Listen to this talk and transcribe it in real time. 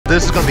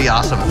This is gonna be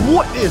awesome.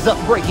 What is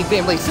up, Breaking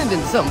family? Sending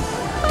some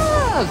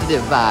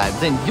positive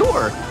vibes in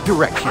your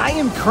direction. I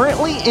am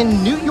currently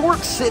in New York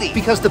City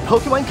because the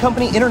Pokémon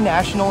Company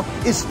International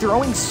is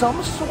throwing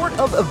some sort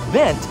of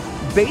event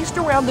based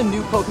around the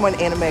new Pokemon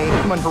anime,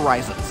 Pokémon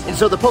Horizons. And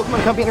so the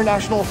Pokemon Company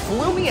International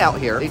flew me out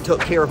here. They took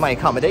care of my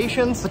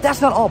accommodations, but that's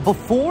not all.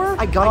 Before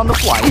I got on the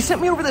flight, they sent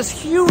me over this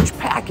huge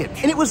package,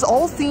 and it was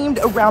all themed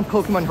around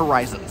Pokemon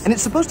Horizons. And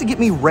it's supposed to get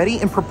me ready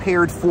and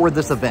prepared for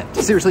this event.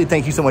 Seriously,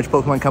 thank you so much,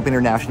 Pokemon Company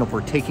International,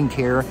 for taking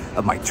care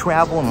of my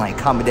travel and my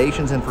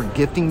accommodations and for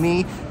gifting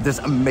me this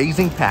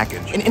amazing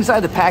package. And inside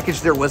the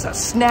package, there was a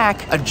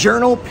snack, a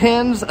journal,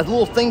 pens, a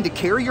little thing to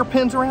carry your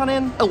pens around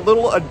in, a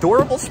little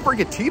adorable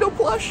Sprigatito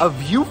plush, a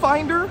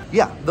viewfinder.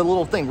 Yeah, the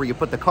little thing where you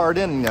put the card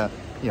in and,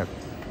 you know,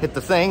 hit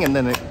the thing and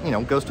then it, you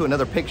know, goes to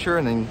another picture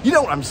and then, you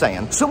know what I'm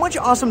saying. So much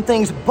awesome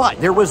things, but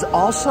there was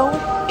also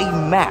a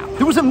map.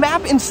 There was a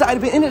map inside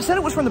of it and it said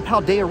it was from the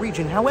Paldea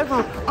region.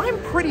 However,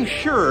 I'm pretty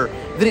sure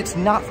that it's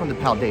not from the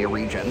Paldea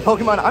region.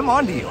 Pokemon, I'm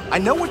onto you. I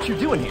know what you're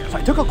doing here. So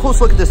I took a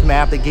close look at this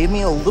map. They gave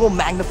me a little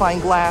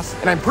magnifying glass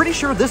and I'm pretty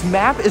sure this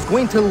map is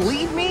going to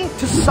lead me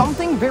to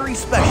something very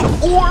special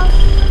or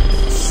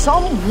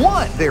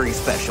someone very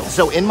special.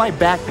 So in my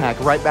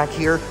backpack right back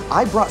here,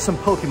 I brought some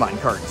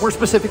Pokemon cards, more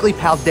specifically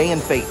Paldean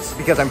Fates,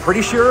 because I'm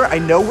pretty sure I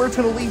know where it's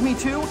gonna lead me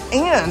to,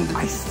 and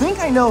I think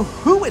I know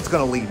who it's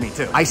gonna lead me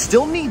to. I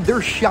still need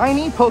their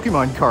shiny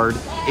Pokemon card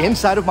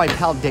inside of my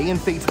Paldean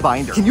Fates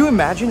binder. Can you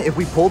imagine if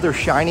we pulled their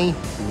shiny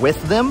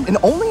with them, and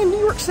only in New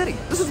York City?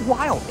 This is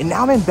wild. And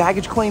now I'm in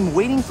baggage claim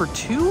waiting for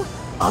 2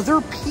 other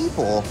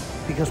people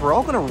because we're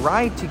all gonna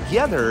ride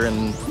together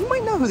and you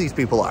might know who these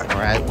people are. All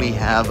right, we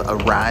have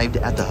arrived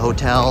at the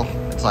hotel.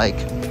 It's like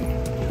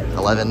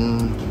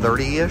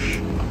 11:30-ish.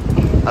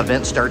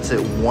 Event starts at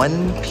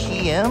 1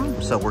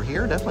 p.m. So we're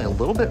here definitely a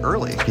little bit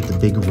early. Get the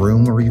big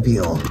room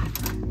reveal.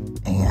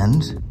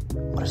 And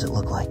what does it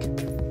look like?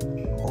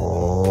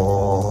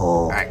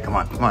 Oh. All right, come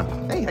on, come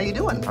on. Hey, how you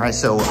doing? All right,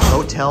 so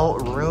hotel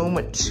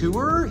room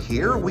tour.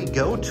 Here we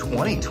go,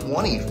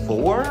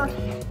 2024.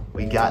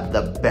 We got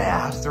the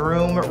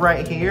bathroom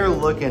right here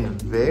looking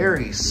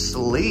very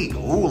sleek.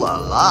 Ooh la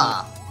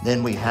la.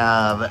 Then we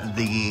have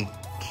the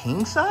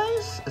king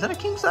size? Is that a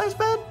king size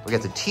bed? We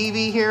got the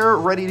TV here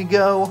ready to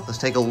go. Let's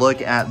take a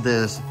look at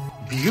this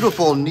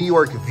beautiful New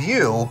York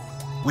view,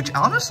 which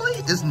honestly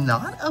is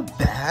not a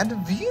bad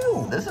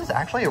view. This is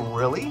actually a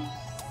really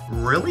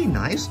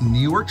nice New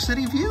York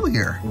City view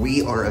here.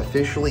 We are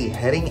officially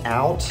heading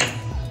out.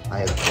 I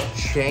have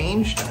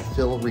changed. I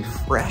feel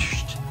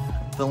refreshed.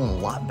 Feeling a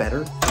lot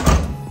better.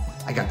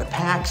 I got the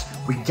packs.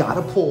 We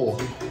gotta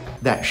pull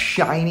that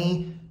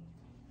shiny,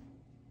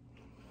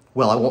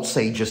 well, I won't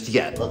say just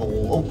yet.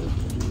 Oh,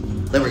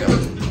 there we go.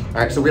 All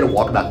right, so we're gonna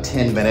walk about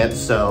 10 minutes,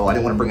 so I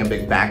didn't wanna bring a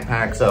big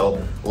backpack,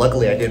 so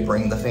luckily I did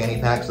bring the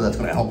fanny pack, so that's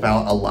gonna help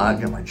out a lot.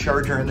 Got my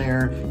charger in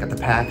there, got the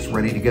packs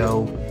ready to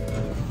go.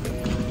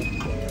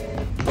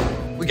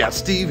 We got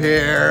Steve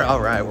here.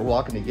 All right, we're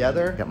walking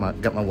together. Got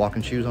my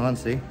walking shoes on,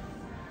 see?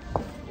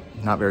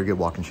 Not very good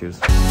walking shoes.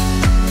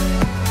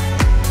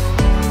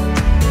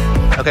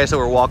 Okay, so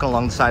we're walking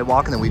along the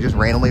sidewalk and then we just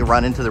randomly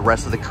run into the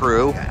rest of the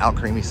crew. Got Out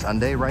Creamy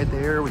Sunday right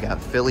there. We got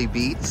Philly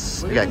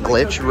Beats. We got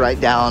Glitch right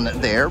down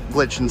there.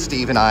 Glitch and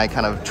Steve and I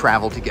kind of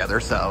traveled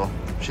together, so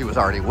she was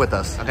already with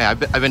us. Okay, I've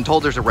been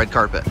told there's a red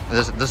carpet.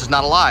 This is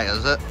not a lie,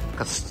 is it?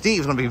 Because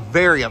Steve's gonna be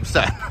very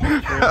upset.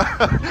 Very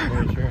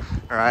sure.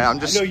 All right, I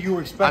know you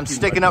were expecting. I'm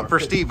sticking up for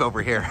Steve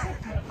over here.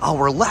 Oh,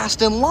 we're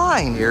last in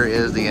line. Here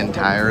is the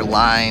entire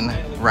line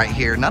right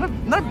here. Not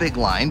a big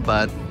line,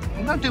 but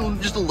I'm not doing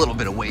just a little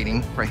bit of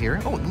waiting right here.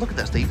 Oh, look at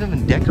this. They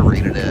even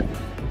decorated it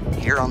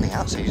here on the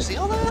outside. You see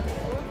all that?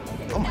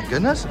 Oh my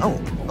goodness. Oh,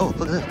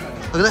 look at this.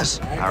 Look at this.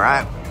 All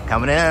right,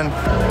 coming in.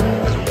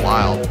 This is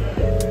wild.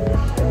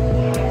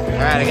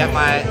 All right, I got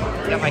my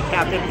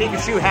Captain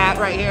Pikachu hat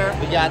right here.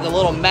 We got the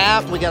little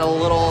map. We got a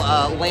little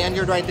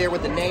lanyard right there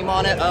with the name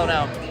on it. Oh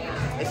no,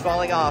 it's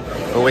falling off.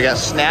 Oh, we got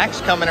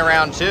snacks coming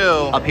around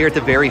too. Up here at the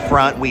very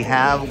front, we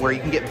have where you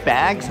can get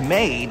bags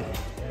made,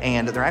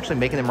 and they're actually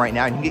making them right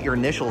now. You can get your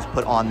initials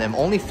put on them.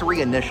 Only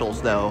 3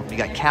 initials though. You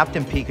got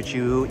Captain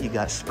Pikachu, you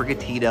got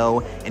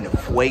Sprigatito, and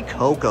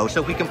Fuecoco.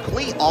 So if we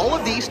complete all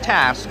of these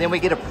tasks, then we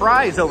get a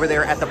prize over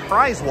there at the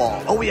prize wall.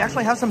 Oh, we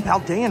actually have some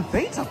Paldean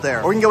Fates up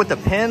there. Or we can go with the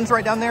pins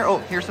right down there. Oh,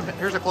 here's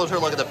a closer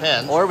look at the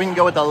pins. Or we can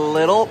go with the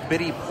little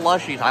bitty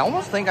plushies. I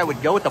almost think I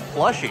would go with the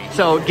plushie.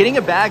 So getting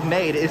a bag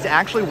made is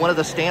actually one of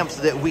the stamps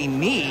that we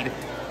need.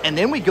 And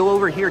then we go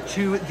over here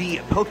to the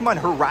Pokemon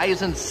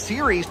Horizons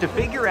series to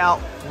figure out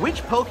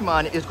which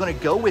Pokemon is going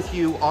to go with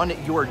you on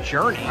your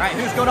journey. All right,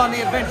 who's going on the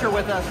adventure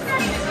with us?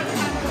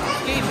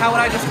 Steve, how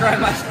would I describe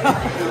myself?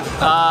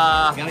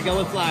 Gotta go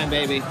with flying,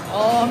 baby.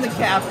 Oh, I'm the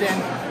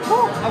captain.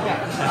 Woo. Okay,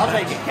 I'll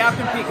take it.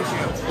 Captain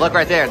Pikachu. Look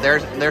right there.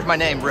 There's my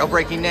name,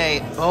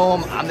 RealBreakingNate.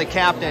 Boom, I'm the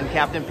captain,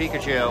 Captain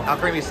Pikachu. Out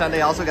Creamy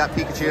Sunday also got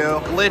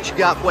Pikachu. Glitch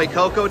got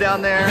Fuecoco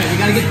down there. Okay, we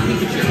gotta get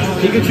Pikachu.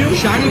 Pikachu?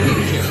 Shiny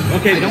Pikachu.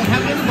 Okay, I don't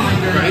have it in the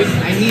binder. Right?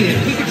 I need it.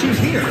 Pikachu's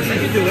here. We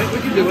can do it. We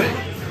can do it.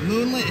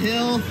 Moonlit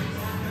Hill.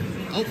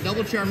 Oh,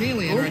 double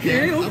Charmeleon right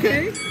there.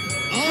 Okay.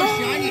 Oh,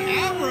 shiny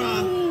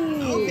Abra.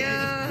 Okay,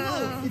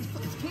 Yeah.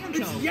 it's Kanto.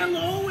 It's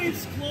yellow,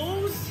 it's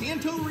close.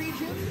 Kanto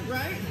region,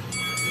 right?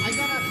 I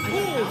got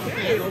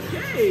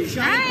Okay.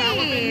 shiny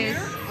Palafin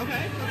here.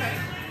 Okay.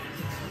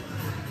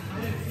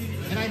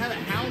 And I have a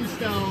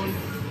Houndstone.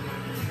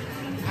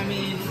 I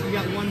mean, we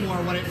got one more.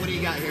 What do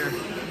you got here?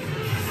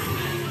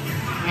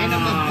 And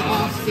I'm a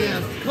ball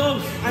stiff.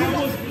 Close.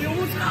 We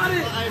almost got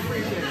it. I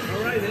appreciate it.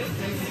 All right, eh?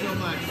 Thank you so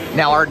much.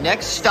 Now our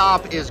next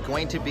stop is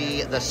going to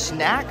be the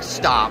snack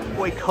stop,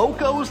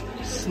 Coco's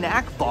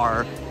snack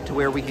bar, to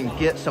where we can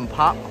get some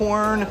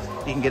popcorn,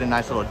 you can get a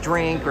nice little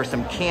drink or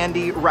some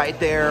candy right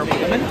there.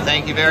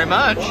 Thank you very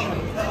much.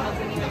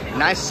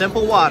 Nice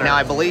simple water. Now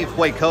I believe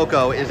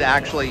Coco is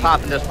actually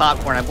popping this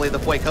popcorn. I believe the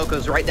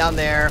Coco's right down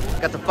there.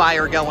 Got the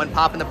fire going,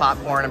 popping the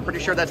popcorn. I'm pretty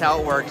sure that's how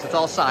it works. It's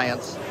all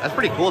science. That's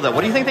pretty cool though.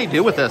 What do you think they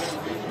do with this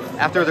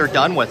after they're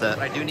done with it?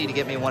 I do need to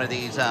get me one of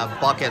these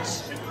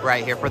buckets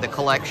right here for the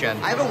collection.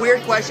 I have a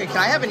weird question. Can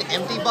I have an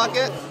empty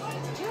bucket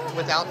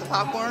without the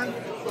popcorn?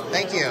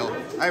 Thank you.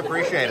 I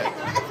appreciate it.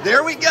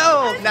 There we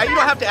go. Now you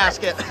don't have to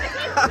ask it.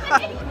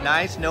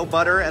 Nice, no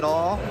butter at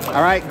all.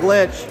 All right,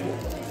 Glitch.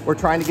 We're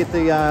trying to get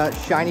the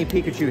shiny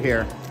Pikachu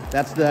here.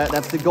 That's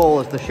the goal,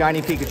 is the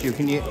shiny Pikachu.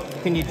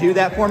 Can you do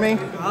that for me?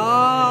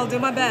 I'll do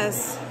my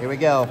best. Here we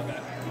go.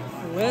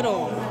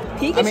 Little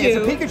Pikachu. I mean, it's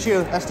a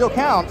Pikachu. That still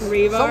counts.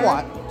 Reaver,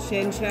 somewhat.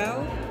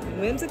 Chinchou,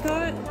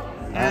 Whimsicott,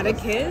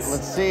 Atticus,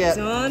 let's see it.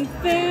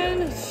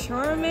 Donphan,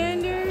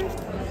 Charmander,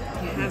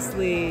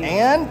 Ghastly,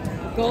 And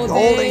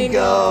Golden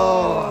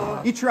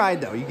Go. You tried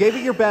though. You gave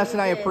it your best,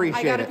 and I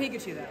appreciate it. I got a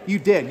Pikachu though. You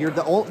did. You're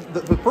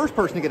the first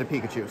person to get a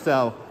Pikachu,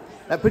 so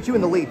that puts you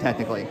in the lead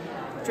technically.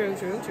 True.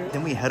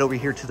 Then we head over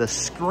here to the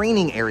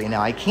screening area.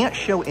 Now, I can't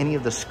show any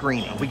of the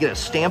screening. We get a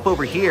stamp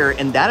over here,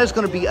 and that is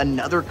going to be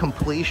another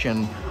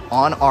completion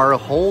on our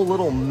whole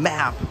little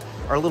map,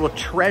 our little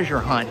treasure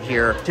hunt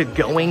here to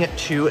going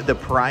to the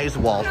prize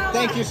wall.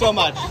 Thank you so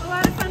much. A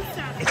lot of fun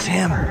stuff. It's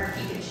him.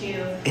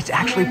 It's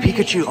actually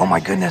Pikachu. Oh my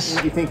goodness.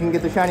 You think you can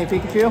get the shiny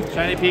Pikachu?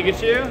 Shiny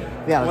Pikachu?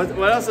 Yeah.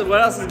 What else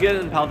is good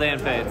in Paldean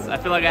Fates? I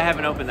feel like I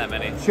haven't opened that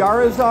many.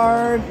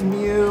 Charizard,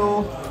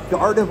 Mew,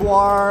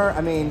 Gardevoir.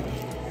 I mean,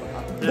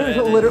 there's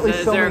literally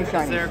so many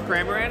shinies. Is there a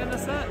Cramorant in the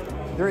set?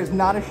 There is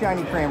not a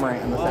shiny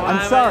Cramorant in the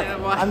set.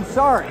 Well, I'm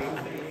sorry.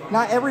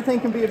 Not everything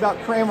can be about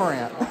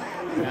Cramorant.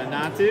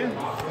 Not to.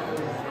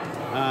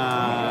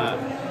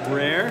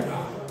 Rare.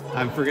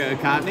 I forget.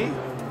 Cottonee.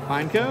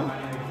 Pineco.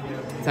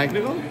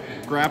 Technical.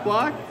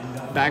 Graplock.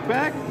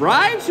 Backpack.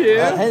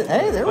 Raichu.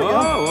 Hey, there we go.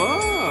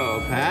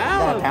 Whoa.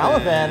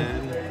 Palafin.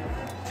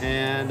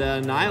 And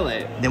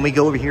Annihilate. Then we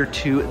go over here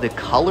to the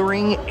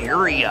coloring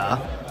area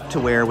to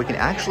where we can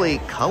actually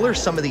color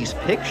some of these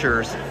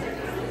pictures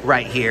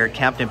right here.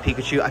 Captain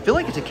Pikachu. I feel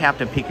like it's a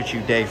Captain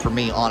Pikachu day for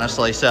me,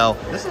 honestly. So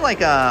this is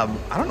like, I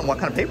don't know what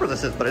kind of paper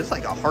this is, but it's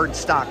like a hard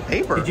stock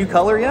paper. Did you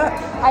color yet?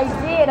 I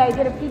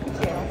did a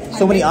Pikachu.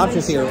 So many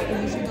options here.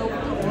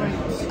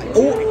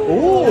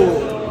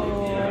 Oh,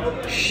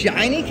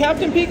 shiny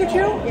Captain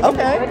Pikachu?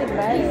 Okay.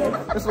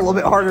 This is a little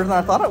bit harder than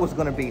I thought it was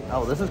going to be.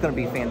 Oh, this is going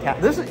to be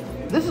fantastic.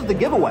 This is the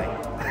giveaway.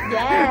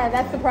 Yeah,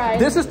 that's the prize.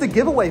 This is the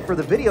giveaway for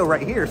the video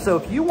right here. So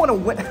if you want to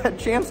win a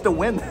chance to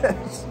win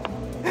this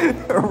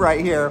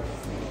right here,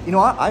 you know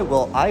what? I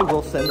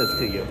will send this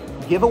to you.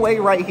 Giveaway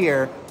right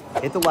here.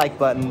 Hit the like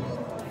button.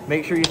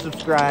 Make sure you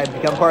subscribe,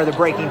 become part of the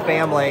Breaking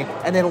family,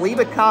 and then leave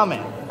a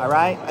comment, all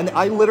right? And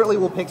I literally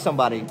will pick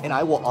somebody, and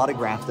I will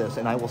autograph this,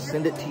 and I will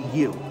send it to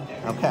you,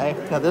 okay?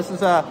 Now this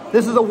is a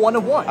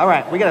 1-of-1. All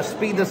right, we gotta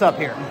speed this up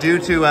here. Due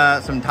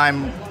to some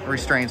time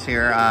restraints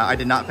here, I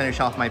did not finish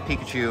off my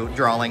Pikachu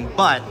drawing,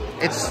 but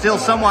it's still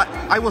somewhat,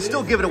 I will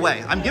still give it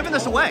away. I'm giving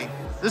this away.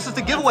 This is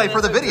the giveaway for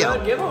the video.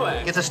 Good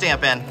giveaway. Get the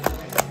stamp in.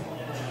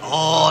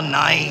 Oh,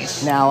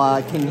 nice. Now,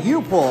 can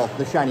you pull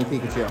the shiny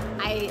Pikachu?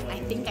 I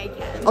think I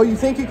can. Oh, you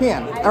think you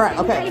can? All right,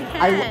 okay.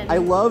 I can. I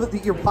love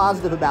that you're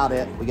positive about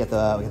it. We got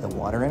the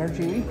water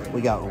energy.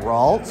 We got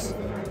Ralts.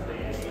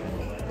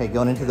 Okay,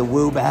 going into the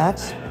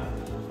Woobats.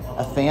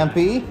 A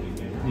Phanpy.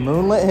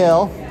 Moonlit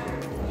Hill.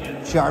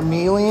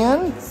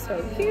 Charmeleon.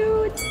 So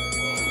cute.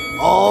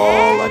 Oh,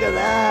 Hey, look at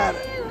that.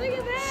 Look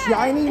at that.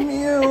 Shiny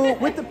Mew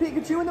with the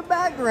Pikachu in the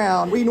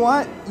background. Well, you know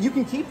what? You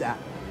can keep that.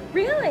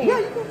 Really? Yeah,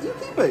 you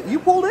keep it. You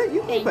pulled it. You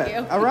keep Thank it.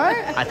 you. All right.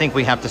 I think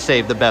we have to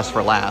save the best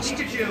for last.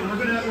 Pikachu,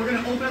 we're gonna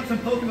open up some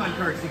Pokemon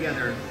cards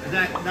together.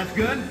 That's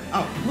good?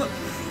 Oh, look,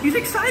 he's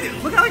excited.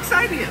 Look how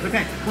excited he is.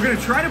 Okay, we're gonna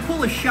try to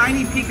pull a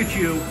shiny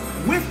Pikachu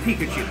with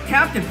Pikachu,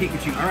 Captain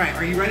Pikachu. All right,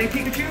 are you ready,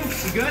 Pikachu?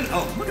 You good?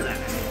 Oh, look at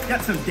that.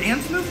 Got some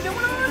dance moves going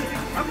on.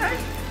 Okay.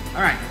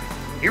 All right,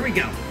 here we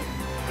go.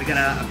 We got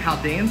a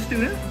Paldean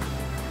student.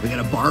 We got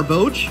a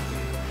Barboach.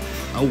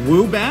 A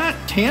Woobat,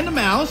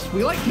 Tandemouse.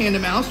 We like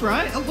Tandemouse,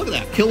 right? Oh, look at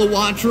that.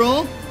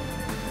 Kilowattrel.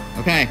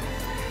 Okay.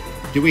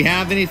 Do we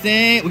have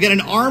anything? We got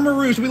an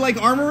Armarouge. We like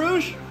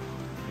Armarouge?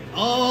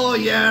 Oh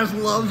yes,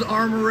 loves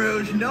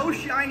Armourouge. No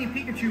shiny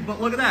Pikachu,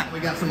 but look at that. We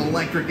got some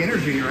electric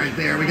energy right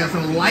there. We got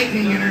some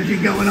lightning energy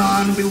going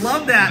on. We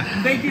love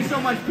that. Thank you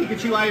so much,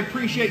 Pikachu. I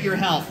appreciate your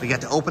help. We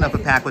got to open up a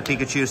pack with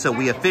Pikachu, so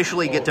we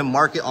officially get to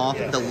mark it off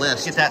the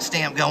list. Get that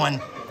stamp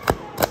going.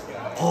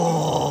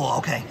 Oh,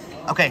 okay.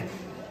 Okay.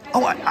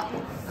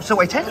 Oh,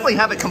 so I technically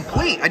have it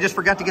complete. I just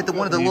forgot to get the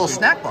one of the little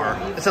snack bar.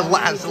 It's the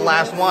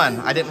last one.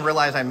 I didn't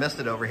realize I missed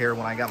it over here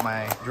when I got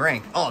my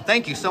drink. Oh,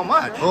 thank you so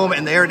much. Boom,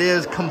 and there it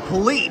is,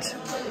 complete.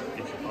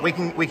 We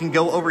can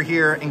go over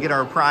here and get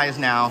our prize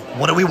now.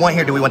 What do we want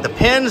here? Do we want the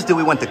pins? Do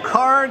we want the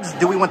cards?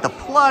 Do we want the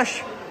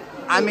plush?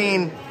 I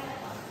mean,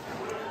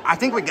 I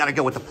think we gotta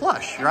go with the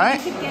plush,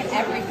 right? You could get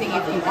everything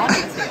if you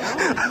wanted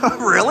to.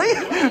 Really?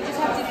 You just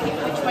have to pick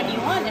which one you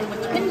want and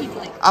which pin you'd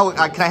like. Oh,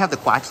 can I have the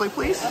Quaxley,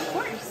 please? Of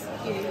course.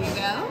 Here you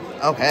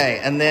go.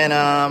 Okay, and then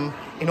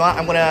you know what?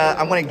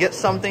 I'm gonna get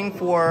something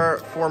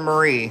for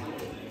Marie,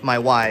 my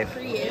wife.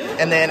 For you.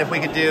 And then if we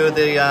could do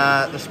the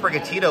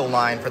Sprigatito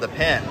line for the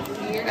pin,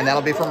 and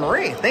that'll be for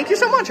Marie. Thank you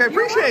so much. I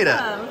appreciate it.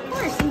 Of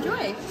course,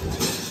 enjoy.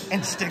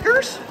 And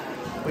stickers?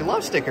 We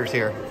love stickers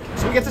here.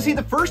 So we get to see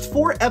the first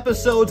 4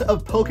 episodes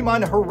of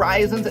Pokemon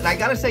Horizons, and I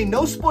gotta say,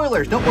 no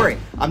spoilers, don't worry.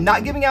 I'm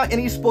not giving out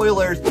any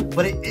spoilers,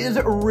 but it is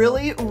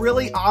really,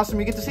 really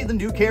awesome. You get to see the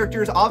new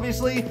characters.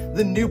 Obviously,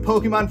 the new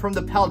Pokemon from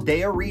the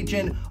Paldea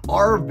region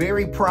are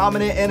very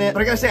prominent in it.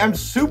 But I gotta say, I'm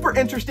super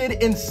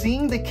interested in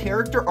seeing the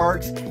character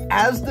arcs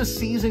as the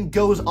season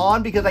goes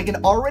on, because I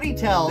can already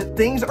tell that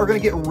things are gonna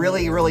get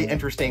really, really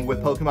interesting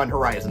with Pokemon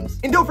Horizons.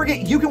 And don't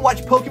forget, you can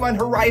watch Pokemon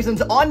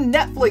Horizons on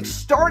Netflix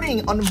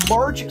starting on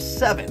March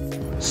 7th.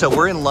 So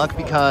we're in luck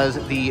because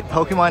the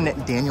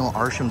Pokemon Daniel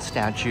Arsham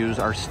statues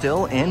are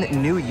still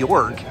in New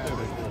York,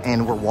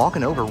 and we're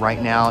walking over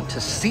right now to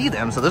see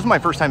them. So this is my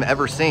first time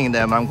ever seeing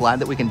them. I'm glad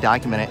that we can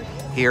document it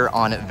here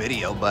on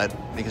video, but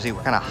you can see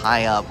we're kind of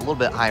high up, a little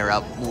bit higher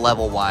up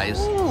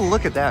level-wise.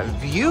 Look at that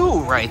view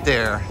right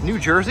there. New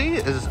Jersey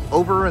is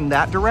over in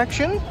that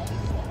direction.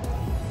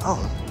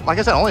 Oh, like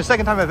I said, only the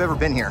second time I've ever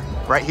been here.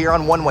 Right here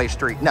on One Way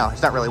Street. No,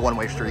 it's not really One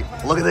Way Street.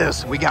 Look at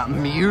this. We got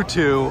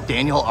Mewtwo.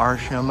 Daniel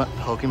Arsham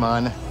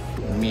Pokemon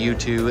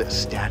Mewtwo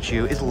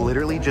statue is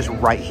literally just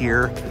right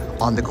here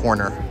on the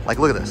corner. Like,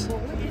 look at this.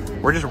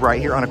 We're just right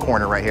here on a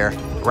corner right here.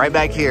 Right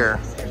back here,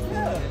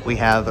 we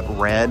have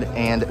Red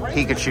and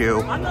Pikachu.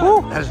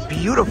 Woo, that is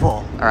beautiful.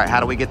 All right, how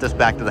do we get this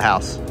back to the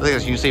house? Look at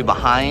this. You can see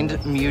behind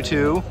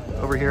Mewtwo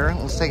over here.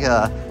 Let's take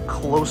a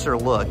closer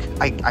look.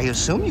 I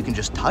assume you can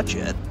just touch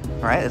it.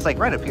 Right, it's like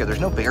right up here. There's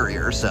no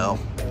barrier, so.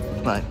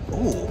 But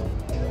ooh,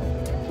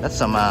 that's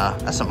some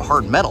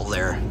hard metal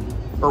there.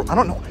 Or I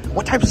don't know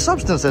what type of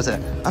substance is it.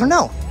 I don't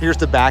know. Here's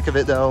the back of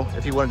it though,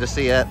 if you wanted to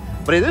see it.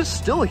 But it is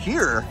still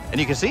here, and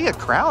you can see a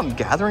crowd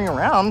gathering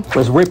around.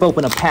 Let's rip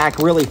open a pack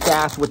really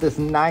fast with this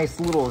nice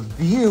little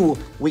view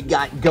we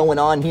got going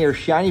on here.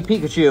 Shiny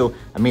Pikachu.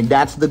 I mean,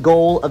 that's the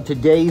goal of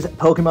today's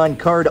Pokemon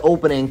card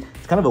opening.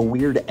 It's kind of a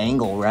weird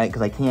angle, right?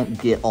 Because I can't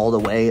get all the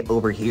way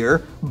over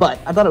here. But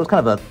I thought it was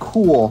kind of a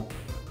cool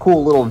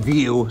little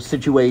view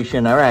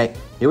situation. All right,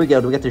 here we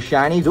go. Do we get the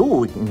shinies? Ooh,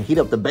 we can heat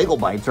up the bagel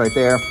bites right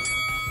there.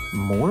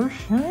 More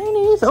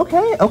shinies.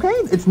 Okay, okay.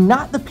 It's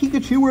not the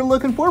Pikachu we're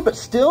looking for, but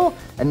still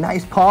a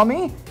nice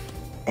Palmy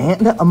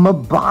and a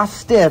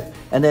Mabostiff.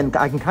 And then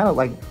I can kind of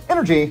like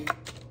energy.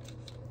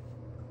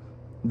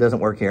 Doesn't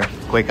work here.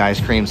 Quick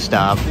ice cream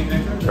stop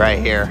right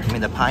here. I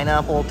mean, the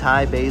pineapple,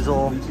 Thai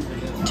basil,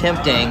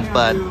 tempting,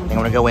 but I think I'm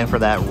gonna go in for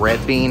that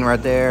red bean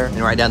right there.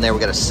 And right down there,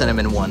 we got a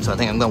cinnamon one. So I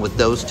think I'm going with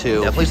those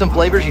two. Definitely some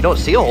flavors you don't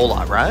see a whole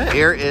lot, right?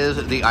 Here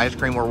is the ice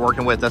cream we're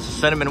working with. That's a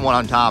cinnamon one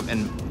on top,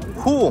 and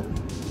cool.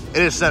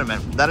 It is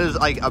cinnamon. That is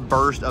like a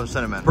burst of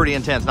cinnamon. Pretty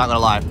intense, not gonna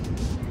lie.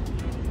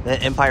 The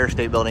Empire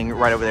State Building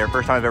right over there.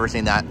 First time I've ever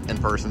seen that in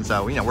person.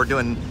 So, you know, we're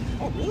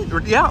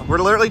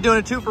literally doing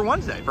a 2 for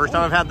Wednesday. First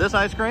time I've had this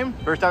ice cream.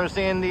 First time I'm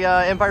seeing the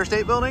Empire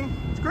State Building.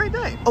 It's a great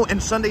day. Oh,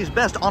 and Sunday's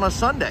best on a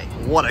Sunday.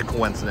 What a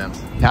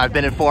coincidence. Now, I've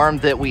been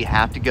informed that we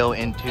have to go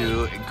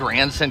into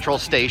Grand Central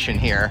Station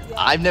here.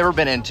 I've never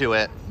been into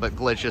it, but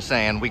Glitch is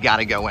saying we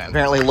gotta go in.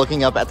 Apparently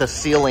looking up at the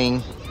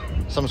ceiling,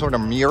 some sort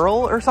of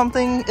mural or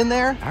something in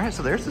there. All right,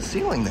 so there's the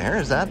ceiling there.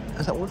 Is that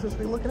what we're supposed to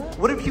be looking at?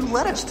 What have you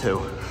led us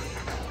to?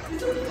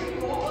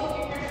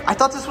 I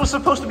thought this was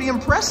supposed to be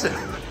impressive.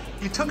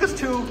 You took us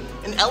to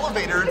an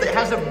elevator that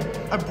has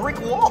a brick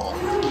wall.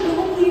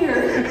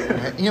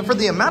 Here. You know, for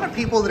the amount of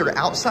people that are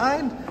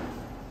outside,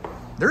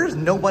 there is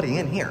nobody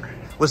in here.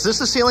 Was this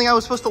the ceiling I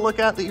was supposed to look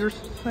at that you were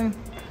saying?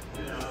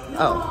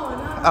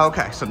 Oh,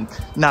 okay, so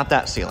not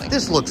that ceiling.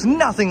 This looks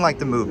nothing like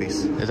the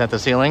movies. Is that the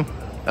ceiling?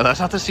 Oh,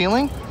 that's not the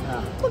ceiling?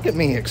 No. Look at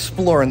me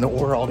exploring the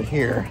world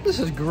here. This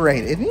is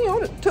great. And, you know,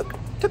 it took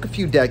a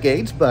few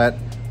decades, but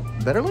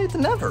better late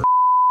than never.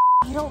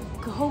 I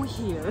don't go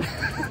here.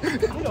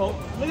 I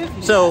don't live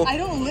here. So I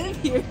don't live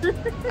here.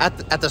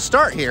 at the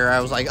start here, I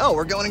was like, oh,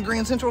 we're going to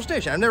Grand Central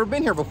Station. I've never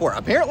been here before.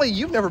 Apparently,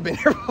 you've never been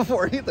here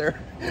before either.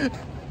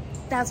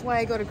 That's why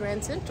I go to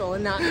Grand Central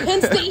and not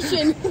Penn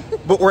Station.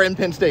 But we're in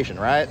Penn Station,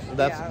 right?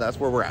 That's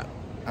where we're at.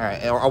 All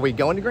right, are we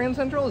going to Grand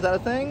Central? Is that a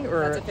thing?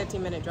 Or That's a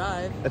 15-minute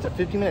drive. that's a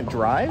 15-minute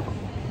drive?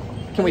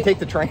 Can we take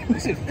the train?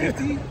 Is it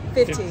 50?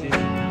 15.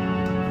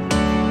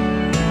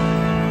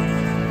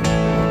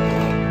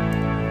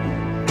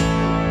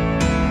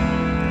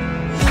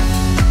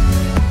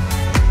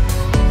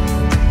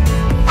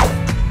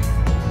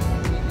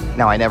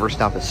 Now, I never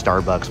stop at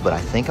Starbucks, but I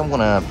think I'm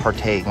gonna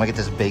partake. I'm gonna get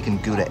this bacon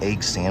Gouda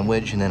egg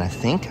sandwich, and then I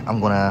think I'm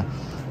gonna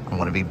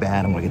be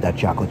bad. I'm gonna get that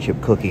chocolate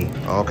chip cookie.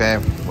 Okay,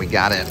 we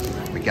got it.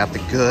 We got the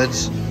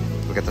goods.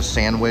 We got the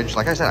sandwich.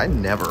 Like I said, I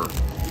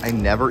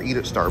never eat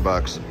at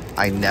Starbucks.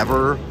 I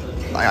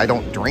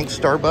don't drink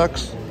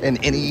Starbucks in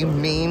any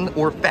mean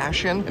or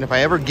fashion. And if I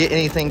ever get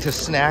anything to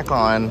snack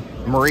on,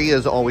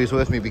 Maria's always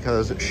with me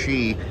because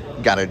she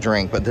got a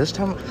drink. But this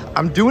time,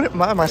 I'm doing it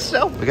by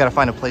myself. We gotta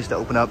find a place to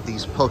open up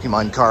these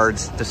Pokemon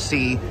cards to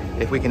see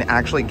if we can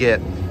actually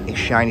get a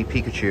Shiny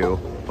Pikachu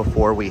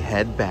before we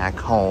head back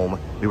home.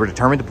 We were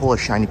determined to pull a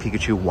Shiny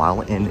Pikachu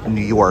while in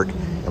New York,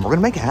 and we're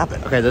gonna make it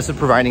happen. Okay, this is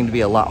proving to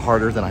be a lot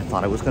harder than I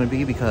thought it was gonna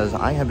be because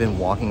I have been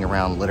walking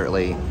around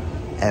literally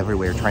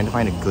everywhere trying to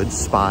find a good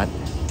spot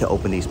to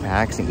open these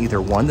packs, and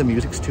either one, the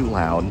music's too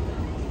loud,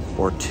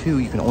 or two,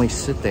 you can only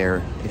sit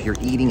there if you're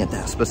eating at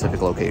that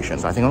specific location.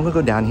 So I think I'm gonna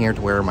go down here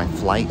to where my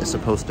flight is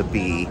supposed to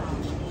be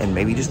and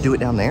maybe just do it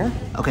down there.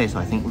 Okay, so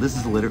I think this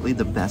is literally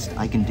the best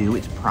I can do.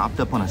 It's propped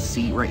up on a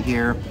seat right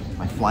here.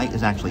 My flight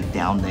is actually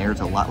down there.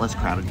 It's a lot less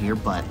crowded here,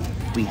 but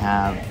we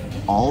have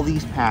all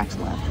these packs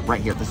left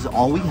right here. This is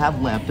all we have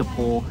left to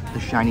pull the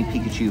Shiny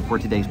Pikachu for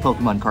today's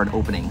Pokemon card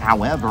opening.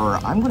 However,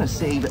 I'm gonna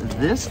save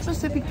this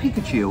specific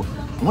Pikachu.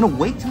 I'm gonna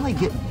wait till I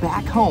get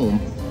back home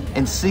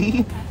and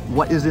see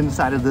what is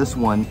inside of this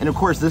one. And of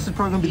course, this is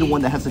probably gonna be the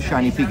one that has the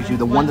Shiny Pikachu,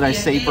 the one that I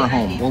saved for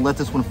home. We'll let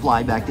this one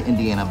fly back to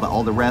Indiana, but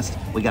all the rest,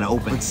 we gotta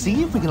open. Let's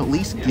see if we can at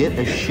least get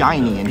a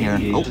Shiny in here.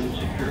 Oh,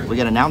 we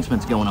got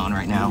announcements going on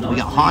right now. We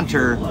got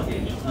Haunter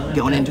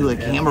going into a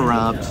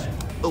camera.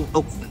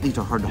 Oh, these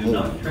are hard to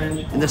hold.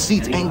 And the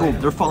seat's angled,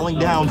 they're falling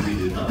down.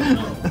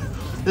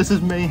 This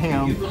is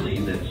mayhem.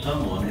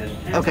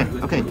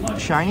 Okay,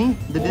 Shiny,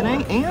 the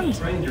Dedenne, and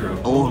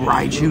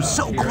Raichu,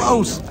 so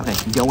close.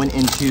 Okay, going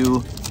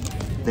into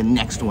the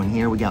next one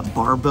here. We got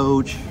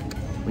Barboach,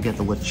 we got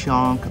the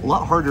Lechonk. A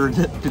lot harder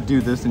to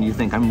do this than you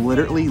think. I'm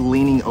literally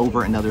leaning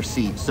over another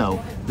seat. So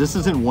this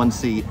is in one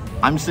seat.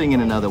 I'm sitting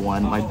in another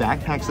one. My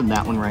backpack's in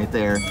that one right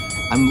there.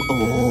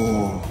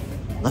 Oh,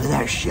 look at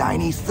that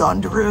Shiny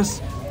Thundurus.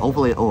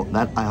 Hopefully,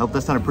 I hope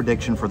that's not a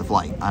prediction for the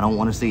flight. I don't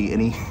want to see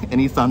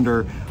any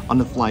thunder on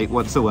the flight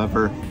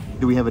whatsoever.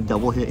 Do we have a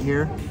double hit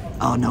here?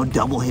 Oh, no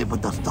double hit,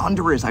 but the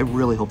Thundurus. I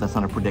really hope that's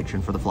not a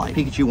prediction for the flight.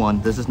 Pikachu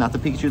won. This is not the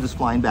Pikachu that's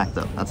flying back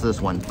though. That's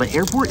this one. But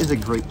airport is a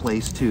great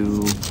place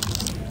to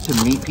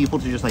meet people,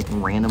 to just like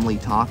randomly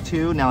talk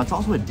to. Now, it's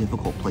also a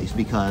difficult place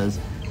because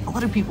a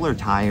lot of people are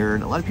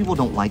tired. A lot of people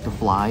don't like to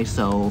fly,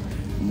 so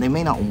they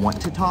may not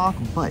want to talk,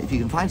 but if you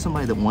can find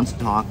somebody that wants to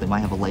talk, they might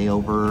have a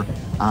layover,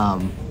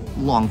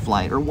 long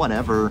flight or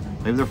whatever,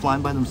 maybe they're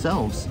flying by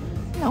themselves,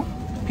 you know,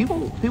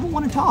 people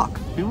want to talk.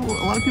 A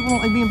lot of people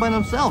don't like being by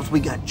themselves.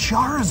 We got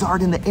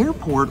Charizard in the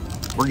airport.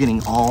 We're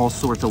getting all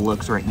sorts of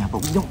looks right now,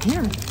 but we don't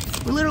care.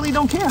 We literally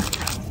don't care.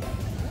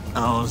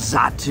 Oh,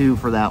 Xatu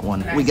for that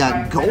one. We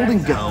got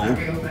Golden Go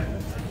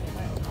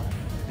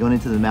going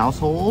into the mouse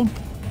hold,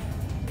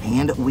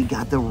 and we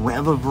got the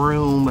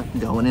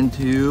Revavroom going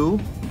into,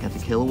 we got the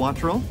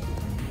Kilowattrel,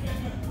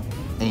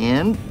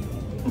 and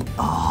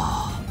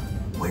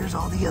where's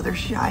all the other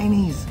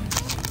shinies?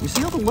 You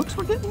see all the looks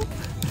we're getting?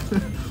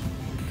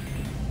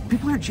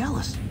 People are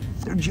jealous.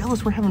 They're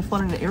jealous we're having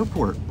fun in the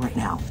airport right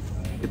now.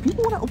 If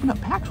people want to open up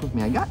packs with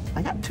me, I got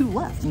 2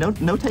 left.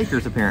 No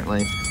takers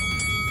apparently.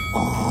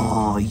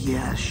 Oh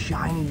yes,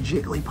 shiny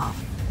Jigglypuff.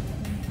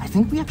 I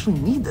think we actually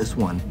need this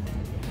one.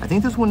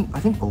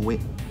 Oh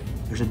wait,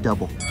 there's a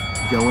double.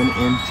 Going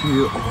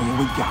into,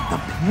 we got the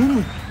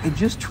penny. I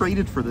just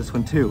traded for this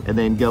one too. And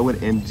then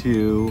going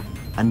into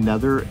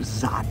another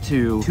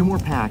Xatu. 2 more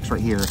packs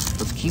right here.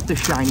 Let's keep the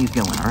shinies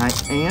going, all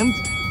right? And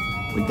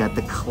we got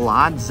the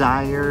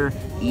Clodsire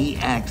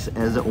EX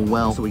as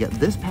well. So we got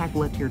this pack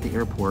left here at the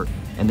airport,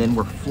 and then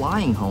we're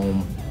flying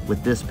home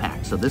with this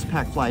pack. So this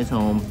pack flies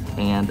home,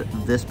 and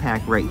this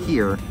pack right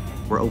here,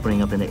 we're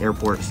opening up in the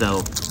airport.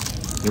 So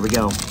here we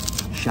go.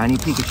 Shiny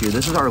Pikachu.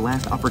 This is our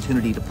last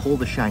opportunity to pull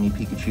the Shiny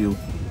Pikachu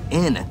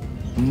in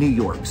New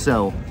York.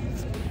 So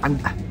I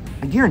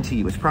guarantee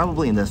you it's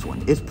probably in this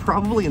one. It's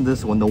probably in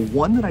this one. The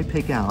one that I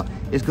pick out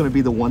is going to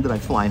be the one that I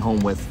fly home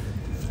with.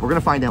 We're going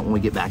to find out when we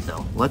get back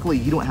though. Luckily,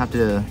 you don't have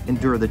to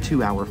endure the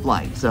 2-hour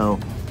flight. So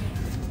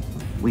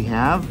we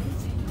have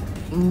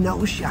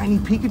no Shiny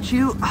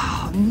Pikachu.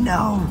 Oh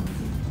no.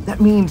 That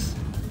means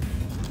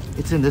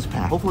it's in this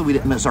pack. Hopefully we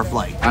didn't miss our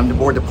flight. Time to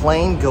board the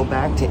plane, go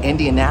back to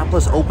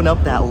Indianapolis, open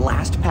up that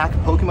last pack of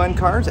Pokemon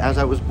cards. As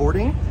I was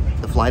boarding,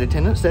 the flight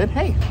attendant said,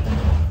 "Hey,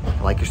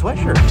 I like your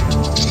sweatshirt."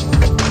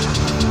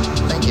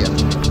 Thank you.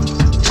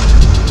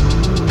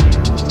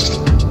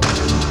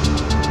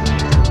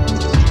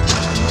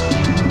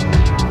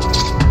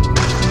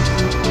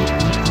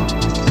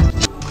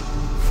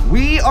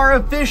 We are are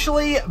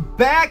officially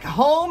back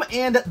home,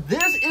 and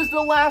this is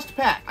the last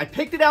pack. I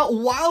picked it out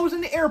while I was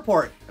in the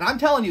airport, and I'm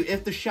telling you,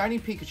 if the Shiny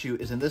Pikachu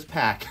is in this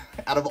pack,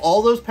 out of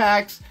all those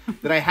packs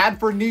that I had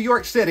for New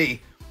York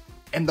City,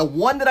 and the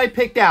one that I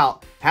picked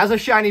out has a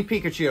Shiny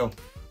Pikachu,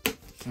 I'm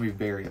gonna be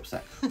very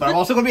upset. But I'm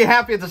also gonna be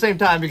happy at the same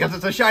time because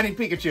it's a Shiny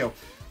Pikachu.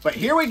 But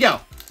here we go.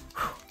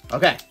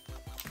 Okay,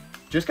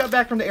 just got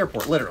back from the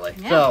airport, literally.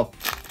 Yeah. So,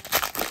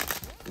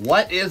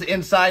 what is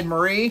inside,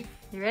 Marie?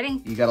 You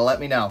ready? You gotta let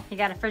me know. You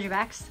got a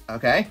Frigibax.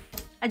 Okay.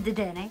 A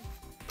Dedenne.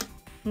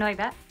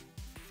 Noibat.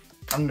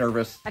 I'm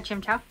nervous. A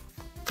Chimchar.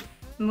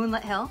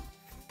 Moonlit Hill.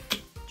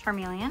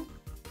 Charmeleon.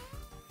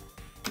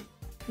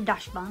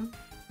 Dashbun.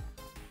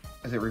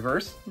 Is it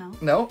reverse? No.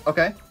 No?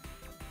 Okay.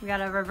 We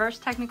got a reverse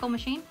technical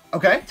machine.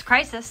 Okay. It's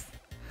Crisis.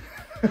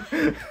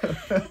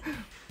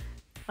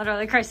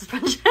 Literally Crisis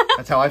Punch.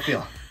 That's how I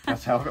feel.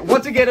 That's how.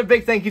 Once again, a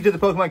big thank you to the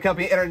Pokémon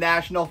Company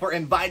International for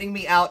inviting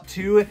me out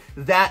to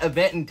that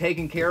event and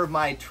taking care of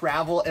my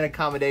travel and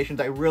accommodations.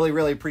 I really,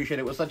 really appreciate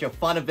it. It was such a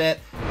fun event.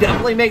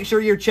 Definitely make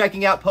sure you're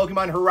checking out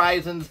Pokémon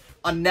Horizons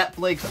on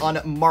Netflix on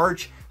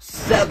March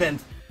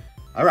 7th.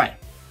 All right.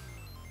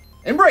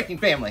 In Breaking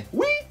Family,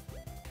 we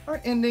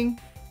are ending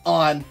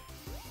on...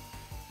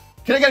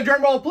 Can I get a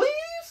drum roll,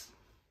 please?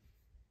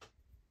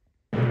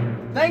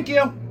 Thank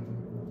you.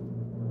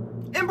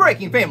 In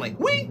Breaking Family,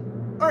 we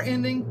are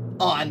ending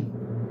on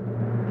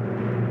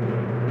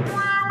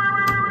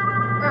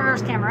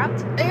Reverse camera up.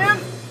 And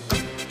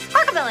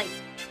Squawkabilly.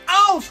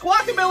 Oh,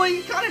 Squawkabilly,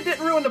 you kind of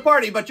didn't ruin the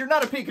party, but you're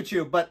not a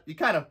Pikachu, but you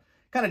kind of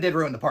did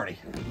ruin the party.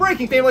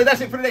 Breaking Family, that's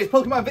it for today's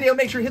Pokemon video.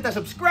 Make sure you hit that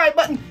subscribe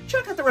button.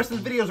 Check out the rest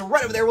of the videos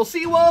right over there. We'll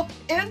see you all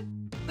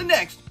in the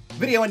next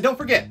video. And don't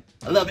forget,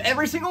 I love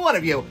every single one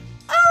of you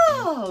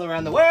all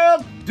around the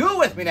world. Do it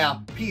with me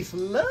now. Peace,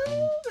 love,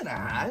 and a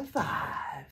high five.